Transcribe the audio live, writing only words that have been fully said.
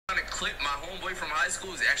clip my homeboy from high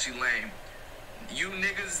school is actually lame. You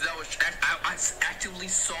niggas that was I actively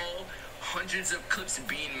saw hundreds of clips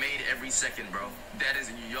being made every second, bro. That is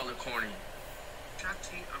y'all are corny.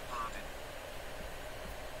 Chatty or Marvin.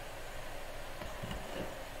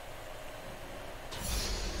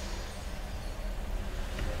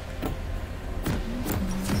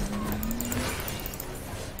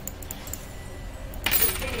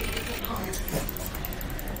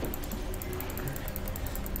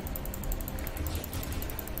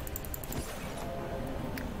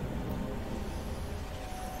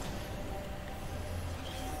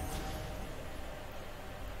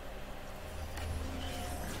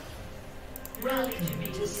 Welcome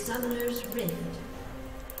to Summoner's Rift.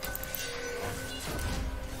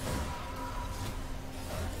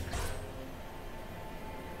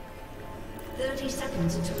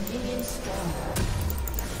 Seconds until minions spawn.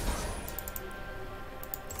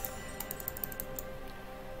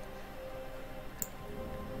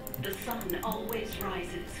 The sun always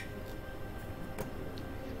rises.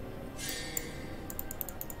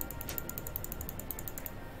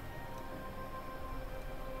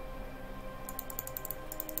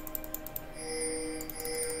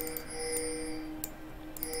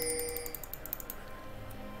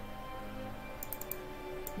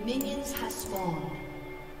 Minions have spawned.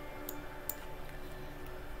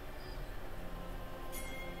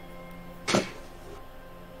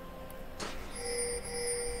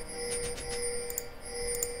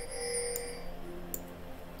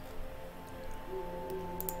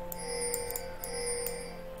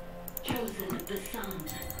 Chosen the sun.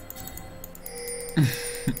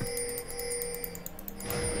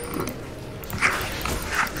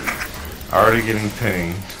 Already getting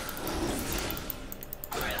pinged.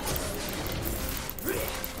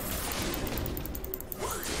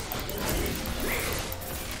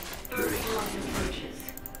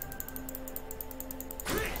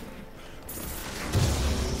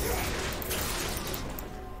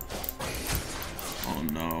 Oh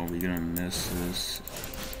no, we're gonna miss this.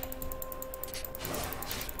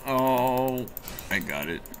 Oh, I got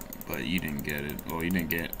it, but you didn't get it. Oh, you didn't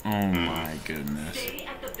get. Oh my goodness. Stay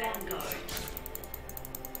at the vanguard.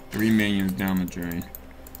 3 minions down the drain.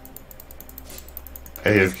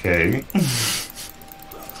 AFK.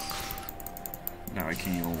 Now I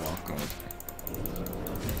can't even walk up.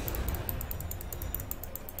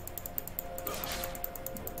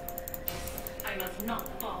 I must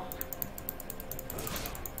not fall.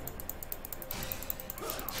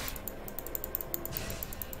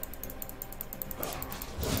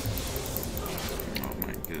 Oh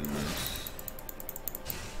my goodness.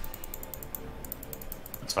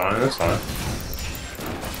 It's fine, it's fine.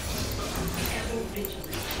 Ever vigilant.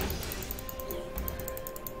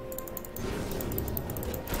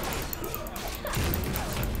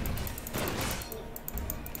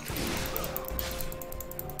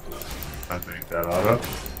 I think that auto.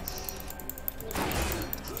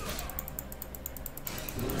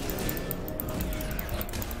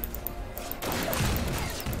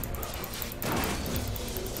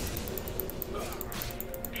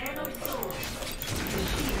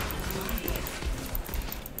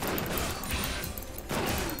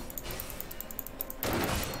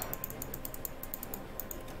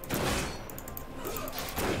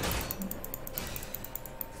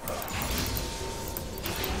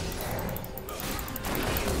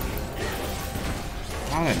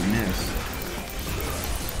 How did I miss?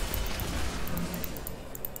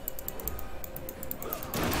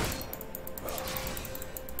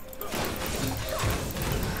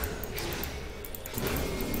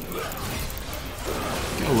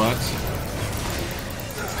 Go Lux.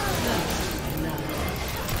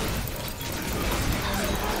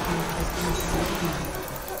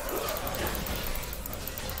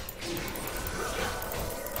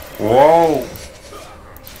 Whoa!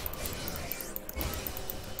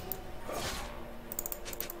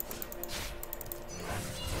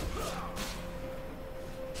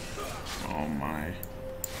 Oh my.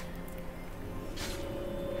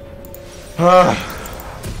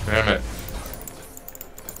 Damn it.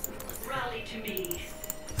 Rally to me.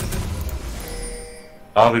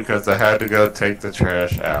 All because I had to go take the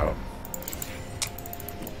trash out.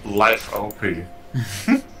 Life OP.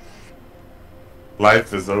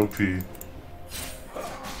 Life is OP. The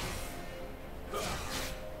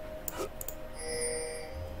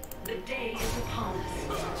day is upon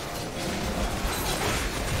us.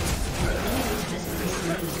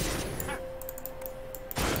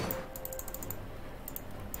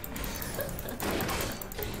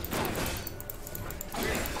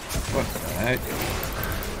 What the heck?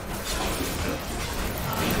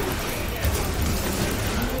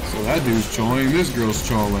 So Well, that dude's trolling. This girl's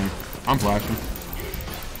trolling. I'm flashing.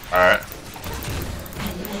 Alright. An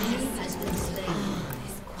enemy has been slain.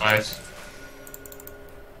 Nice.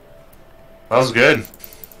 That was good.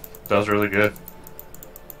 That was really good.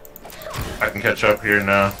 I can catch up here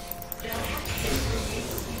now.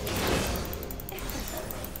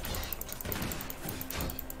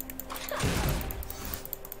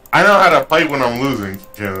 I know how to fight when I'm losing,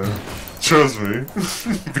 Kevin. Trust me.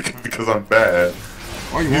 because I'm bad.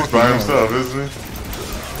 Why are you He's walking by out? himself, isn't he?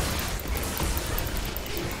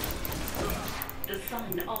 The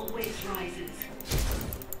sun always rises.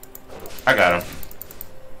 I got him.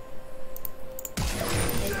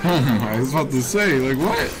 I was about to say, like,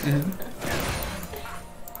 what?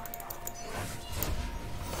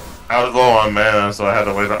 I was low on mana, so I had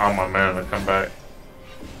to wait on my mana to come back.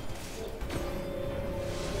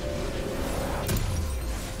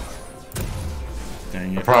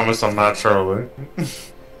 Dang I it. promise I'm not trolling.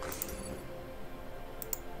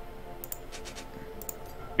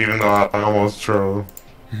 Even though I almost troll.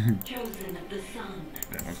 Chosen of the sun.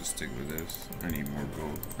 Yeah, I'll just stick with this. I need more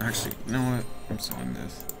gold. Actually, you know what? I'm selling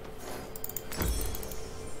this.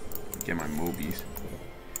 Get my Mobies.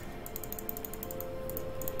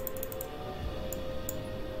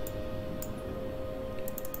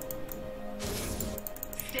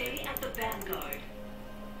 Stay at the vanguard.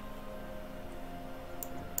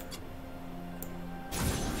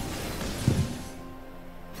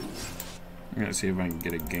 I'm gonna see if I can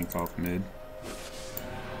get a gank off mid.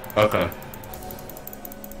 Okay.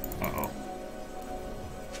 Uh-oh.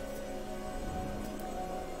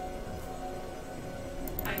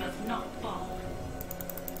 I must not fall.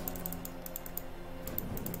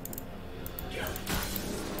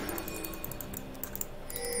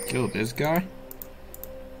 Kill this guy?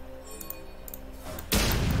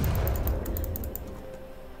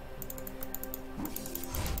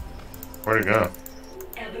 Where'd he go?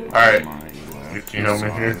 Ever Alright. My left. Can you help me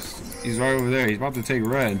here? He's right over there. He's about to take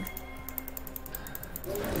red.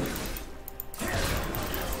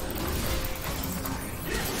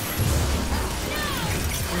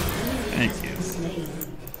 Thank you. Slain.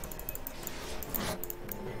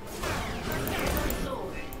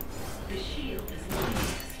 sword. The shield is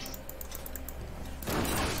lost.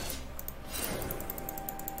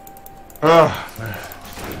 Oh, man.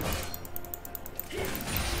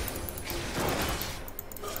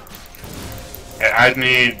 I'd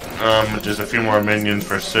need just a few more minions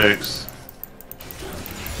for 6.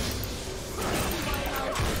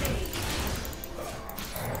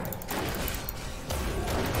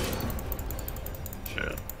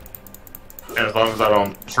 Shit. And as long as I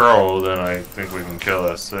don't troll, then I think we can kill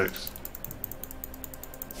that 6.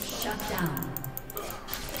 Shut down.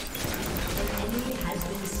 An enemy has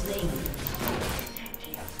been slain.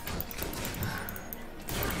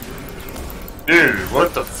 Dude,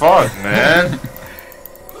 what the fuck, man?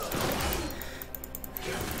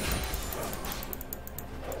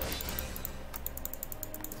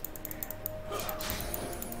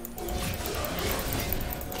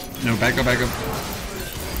 No, back up, back up.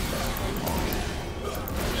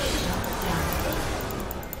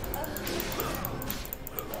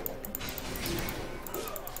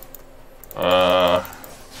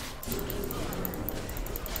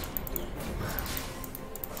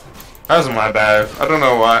 That was my bad. I don't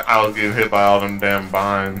know why I was getting hit by all them damn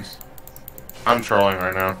binds. I'm trolling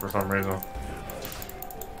right now for some reason.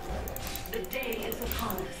 The day is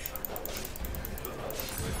upon us.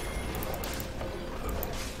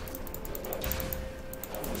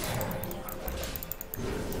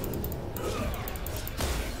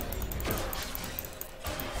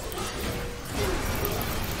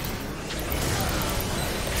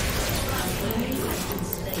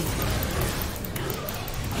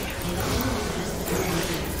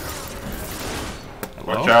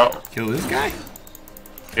 Watch out. Kill this guy?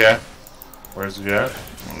 Yeah. Where's he at?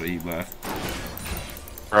 Oh, he left.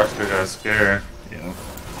 Roscoe got scared. Yeah.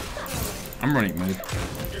 I'm running mid.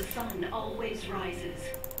 The sun always rises.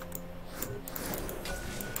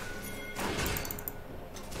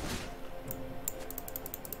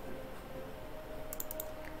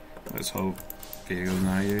 Let's hope Diego's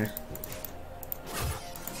not here.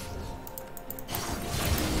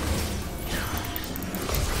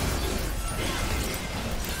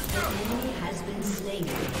 An enemy has been slain.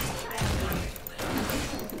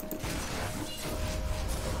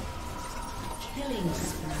 Killing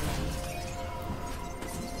spree.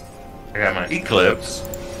 I got my Eclipse.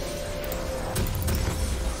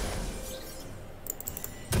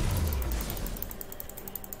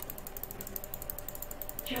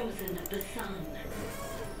 Chosen of the sun.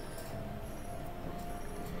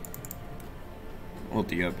 We'll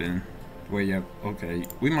ulti up in. Wait, yeah, okay.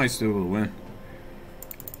 We might still win.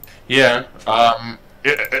 Yeah.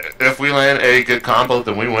 If we land a good combo,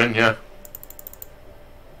 then we win. Yeah.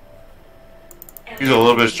 He's a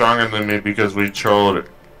little bit stronger than me because we trolled.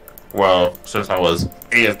 Well, since I was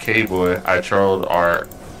AFK boy, I trolled our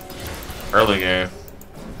early game.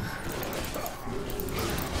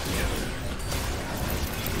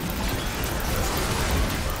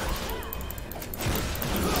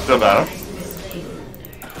 Still battle.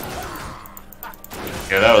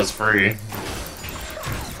 Yeah, that was free.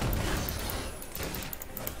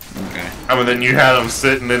 Okay. I mean, then you had him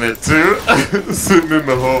sitting in it too, sitting in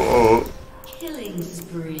the whole ult. Killing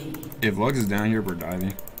spree. If Lux is down here, we're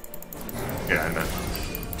diving. Yeah, I know.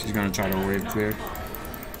 She's gonna try to wave clear.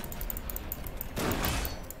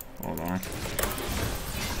 Hold on.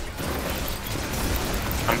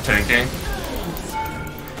 I'm tanking.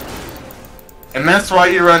 And that's why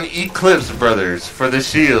you run Eclipse, brothers, for the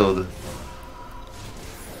shield.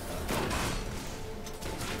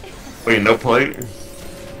 Wait, no plate?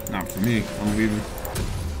 Not for me. I'm leaving.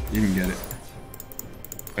 You can get it.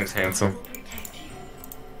 Thanks, handsome.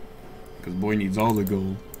 Because boy needs all the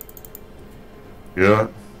gold. Yeah.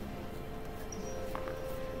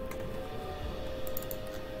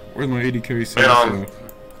 Where's my 80 carry CS? Man,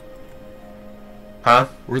 huh?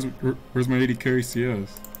 Where's my 80 carry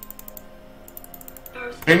CS?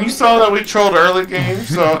 And you saw that we trolled early game,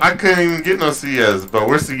 so I couldn't even get no CS, but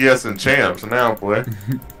we're CS and champs now, boy.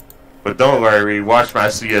 But don't worry, watch my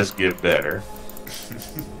CS get better.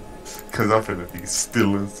 Cause I'm finna be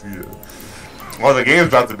still in CS. Well, the game's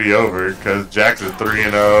about to be over, cause Jax is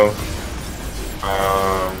 3-0.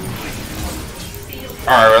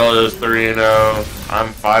 RL is 3-0.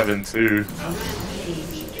 I'm 5-2.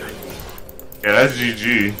 Yeah, that's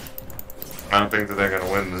GG. I don't think that they're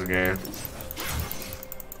gonna win this game.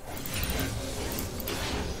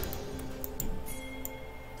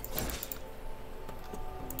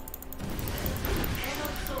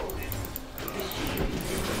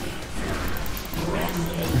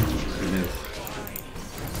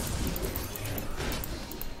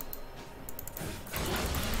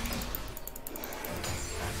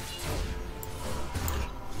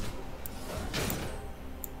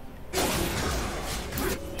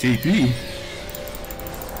 TP.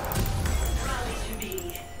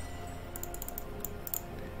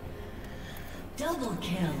 Double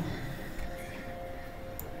kill.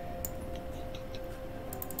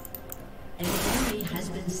 An enemy has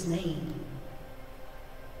been slain.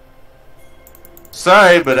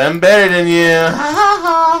 Sorry, but I'm better than you.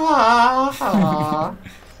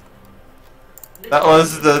 That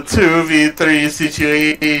was the 2v3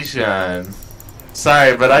 situation.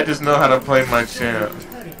 Sorry, but I just know how to play my champ.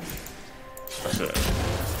 That's it.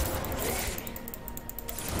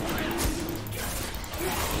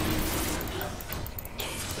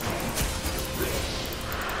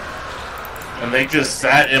 And they just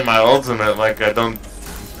sat in my ultimate like I don't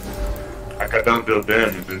deal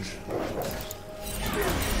damage.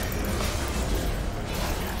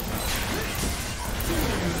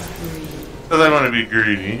 Because I want to be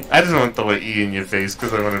greedy. I just want to throw an E in your face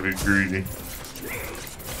because I want to be greedy.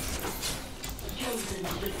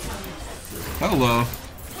 Hello.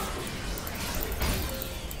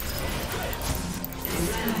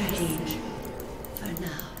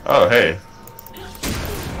 Oh, hey.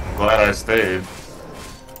 Glad I stayed.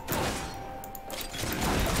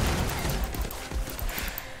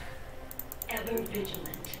 Ever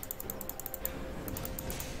vigilant.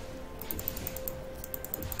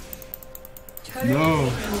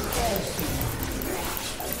 No.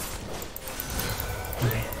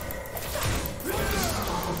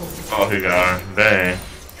 Oh, he got her. Dang.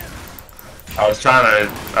 I was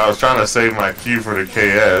trying to save my Q for the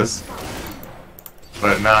KS,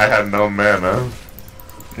 but now I have no mana.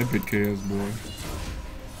 Epic chaos, boy.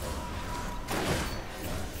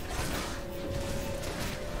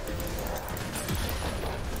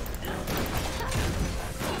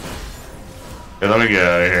 Yeah, let me get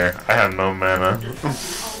out of here. I have no mana.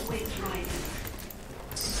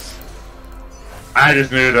 I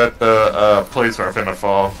just knew that the plates were finna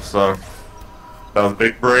fall, so that was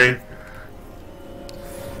big brain.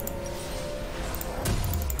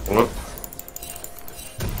 Whoop.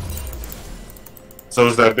 So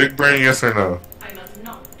is that big brain, yes or no? I must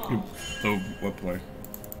not fall. So, what play?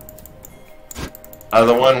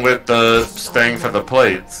 The one with the staying for the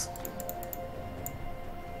plates.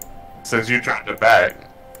 Since you tried to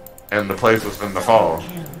back, and the place was finna fall.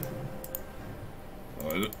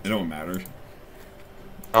 Oh, it don't matter.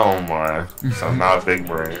 Oh my. So I'm not big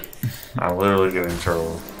brain. I'm literally getting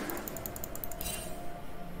trolled.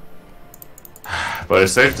 But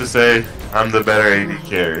it's safe to say I'm the better AD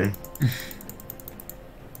carry.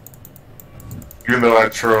 Even though I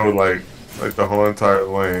troll like the whole entire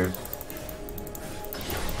lane,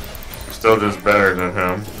 I'm still just better than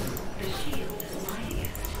him. The shield is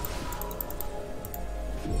mightiest.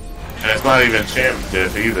 And it's not even champ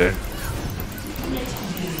diff either.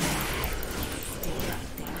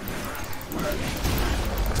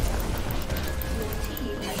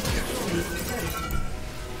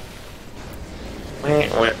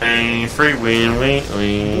 Free win,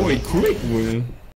 win. Boy, quick win.